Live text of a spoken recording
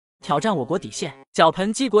挑战我国底线，脚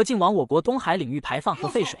盆鸡国竟往我国东海领域排放核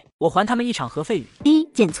废水，我还他们一场核废雨。一、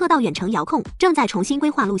检测到远程遥控，正在重新规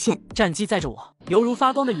划路线。战机载着我，犹如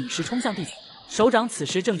发光的陨石冲向地球。首长此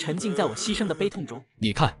时正沉浸在我牺牲的悲痛中。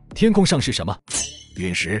你看，天空上是什么？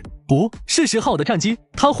陨石？不是石昊的战机，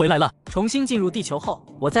他回来了。重新进入地球后，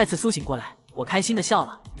我再次苏醒过来，我开心的笑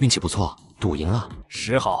了。运气不错，赌赢了。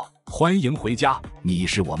石昊，欢迎回家，你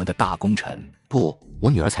是我们的大功臣。不，我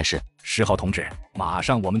女儿才是。石昊同志，马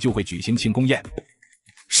上我们就会举行庆功宴。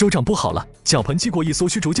首长不好了，脚盆鸡国一艘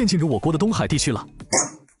需逐渐进入我国的东海地区了。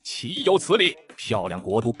岂有此理！漂亮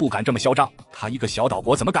国度不敢这么嚣张，他一个小岛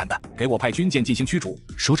国怎么敢的？给我派军舰进行驱逐。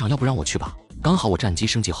首长，要不让我去吧？刚好我战机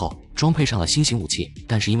升级后装配上了新型武器，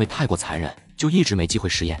但是因为太过残忍，就一直没机会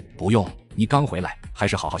实验。不用，你刚回来，还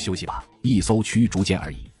是好好休息吧。一艘驱逐舰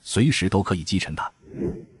而已，随时都可以击沉它。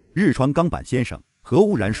日川钢板先生，核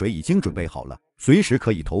污染水已经准备好了，随时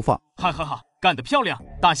可以投放。哈哈哈，干得漂亮！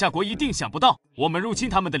大夏国一定想不到，我们入侵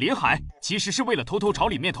他们的领海，其实是为了偷偷朝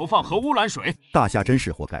里面投放核污染水。大夏真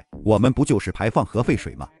是活该，我们不就是排放核废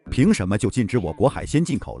水吗？凭什么就禁止我国海鲜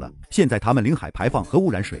进口了？现在他们领海排放核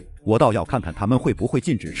污染水，我倒要看看他们会不会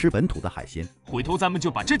禁止吃本土的海鲜。回头咱们就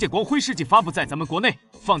把这件光辉事迹发布在咱们国内，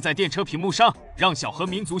放在电车屏幕上，让小河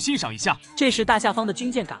民族欣赏一下。这时大夏方的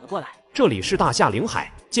军舰赶了过来，这里是大夏领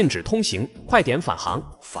海，禁止通行，快点返航！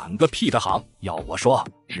返个屁的航！要我说，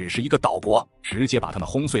只是一个岛国，直接把他们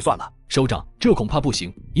轰碎算了。首长，这恐怕不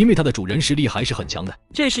行，因为他的主人实力还是很强的。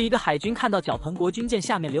这时一个海军看到脚盆国军舰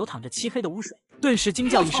下面流淌着漆黑的污水，顿时惊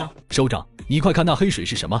叫一声：首长，你快看那黑水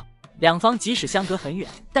是什么！两方即使相隔很远，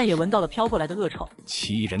但也闻到了飘过来的恶臭。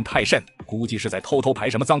欺人太甚，估计是在偷偷排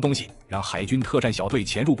什么脏东西，让海军特战小队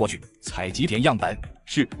潜入过去，采集点样本。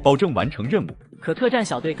是，保证完成任务。可特战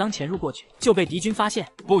小队刚潜入过去，就被敌军发现。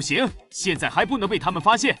不行，现在还不能被他们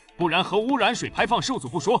发现，不然核污染水排放受阻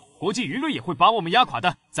不说，国际舆论也会把我们压垮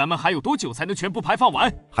的。咱们还有多久才能全部排放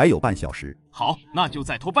完？还有半小时。好，那就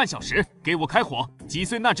再拖半小时，给我开火，击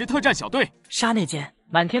碎那支特战小队。刹那间，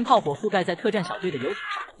满天炮火覆盖在特战小队的游艇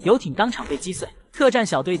上，游艇当场被击碎，特战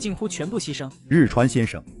小队近乎全部牺牲。日川先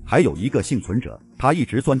生，还有一个幸存者，他一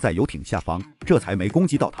直钻在游艇下方，这才没攻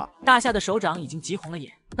击到他。大夏的首长已经急红了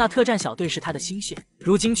眼，那特战小队是他的心血，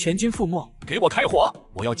如今全军覆没。给我开火！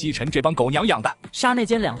我要击沉这帮狗娘养的！刹那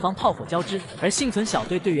间，两方炮火交织，而幸存小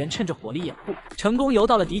队队员趁着火力掩护，成功游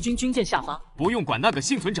到了敌军军舰下方。不用管那个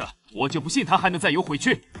幸存者，我就不信他还能再游回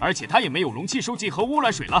去，而且他也没有容器收集核污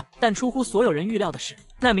染水了。但出乎所有人预料的是，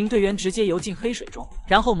那名队员直接游进黑水中，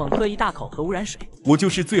然后猛喝一大口核污染水。我就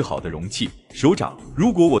是最好的容器，首长，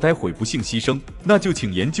如果我待会不幸牺牲，那就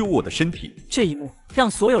请研究我的身体。这一幕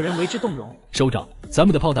让所有人为之动容。首长，咱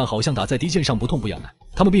们的炮弹好像打在敌舰上不痛不痒的，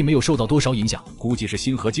他们并没有受到多少影响，估计是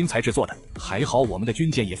锌合金材质做的。还好我们的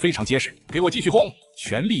军舰也非常结实，给我继续轰，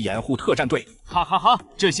全力掩护特战队！哈哈哈，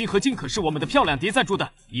这锌合金可是我们的漂亮碟赞助的，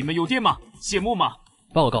你们有电吗？羡慕吗？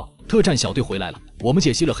报告，特战小队回来了，我们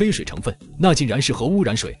解析了黑水成分，那竟然是核污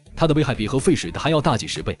染水，它的危害比核废水的还要大几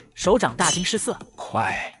十倍。首长大惊失色，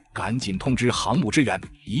快！赶紧通知航母支援，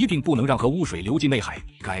一定不能让核污水流进内海！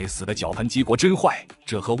该死的脚盆鸡国真坏，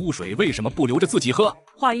这核污水为什么不留着自己喝？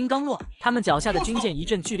话音刚落，他们脚下的军舰一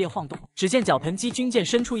阵剧烈晃动，只见脚盆机军舰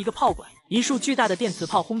伸出一个炮管，一束巨大的电磁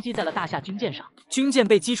炮轰击在了大夏军舰上，军舰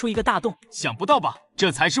被击出一个大洞。想不到吧？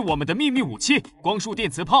这才是我们的秘密武器——光束电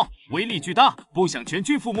磁炮，威力巨大。不想全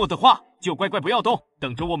军覆没的话，就乖乖不要动，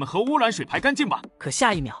等着我们核污染水排干净吧。可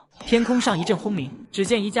下一秒，天空上一阵轰鸣，只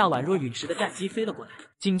见一架宛若陨石的战机飞了过来，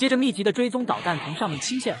紧接着密集的追踪导弹从上面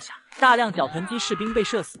倾泻而下，大量脚盆机士兵被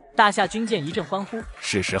射死。大夏军舰一阵欢呼。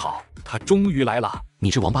是时好，他终于来了。你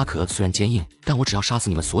这王八壳虽然坚硬，但我只要杀死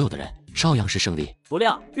你们所有的人，照样是胜利。不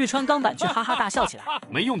料日川钢板却哈哈大笑起来。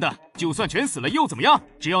没用的，就算全死了又怎么样？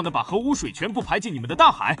只要能把核污水全部排进你们的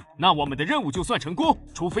大海，那我们的任务就算成功。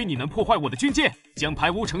除非你能破坏我的军舰，将排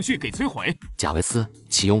污程序给摧毁。贾维斯，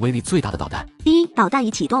启用威力最大的导弹。一、导弹已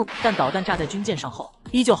启动，但导弹炸在军舰上后，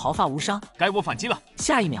依旧毫发无伤。该我反击了。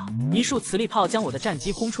下一秒，一束磁力炮将我的战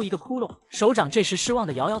机轰出一个窟窿。首长这时失望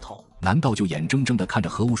的摇摇头，难道就眼睁睁地看着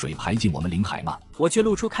核污水排进我们领海吗？我却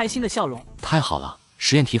露出开心的笑容。太好了，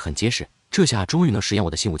实验体很结实，这下终于能实验我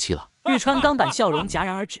的新武器了。日川钢板笑容戛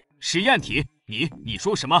然而止。实验体？你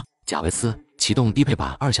说什么？贾维斯，启动低配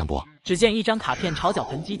版2向波。只见一张卡片朝脚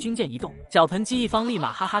盆机军舰移动，脚盆机一方立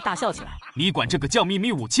马哈哈大笑起来。你管这个叫秘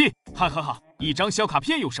密武器？哈哈哈，一张小卡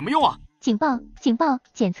片有什么用啊？警报！警报！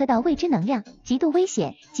检测到未知能量，极度危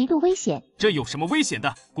险！极度危险！这有什么危险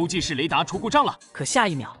的？估计是雷达出故障了。可下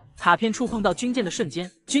一秒，卡片触碰到军舰的瞬间，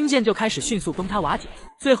军舰就开始迅速崩塌瓦解，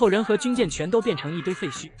最后人和军舰全都变成一堆废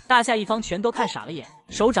墟。大夏一方全都看傻了眼，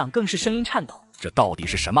首长更是声音颤抖。这到底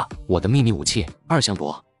是什么？我的秘密武器2向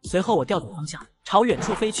箔。随后我调转方向，朝远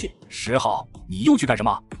处飞去。石昊，你又去干什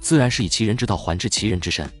么？自然是以其人之道还治其人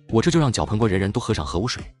之身，我这就让脚盆国人人都喝上核污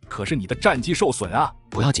水。可是你的战机受损啊！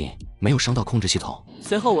不要紧，没有伤到控制系统。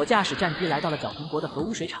随后我驾驶战机来到了脚盆国的核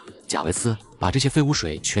污水厂。贾维斯，把这些废污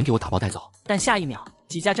水全给我打包带走。但下一秒，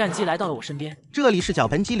几架战机来到了我身边。这里是脚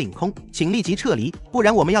盆机领空，请立即撤离，不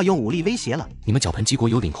然我们要用武力威胁了。你们脚盆机国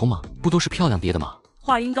有领空吗？不都是漂亮爹的吗？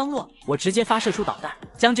话音刚落，我直接发射出导弹，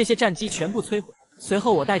将这些战机全部摧毁。随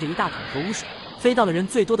后我带着一大桶核污水，飞到了人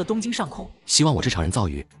最多的东京上空。希望我这场人造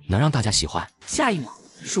雨能让大家喜欢。下一秒，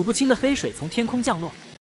数不清的飞水从天空降落。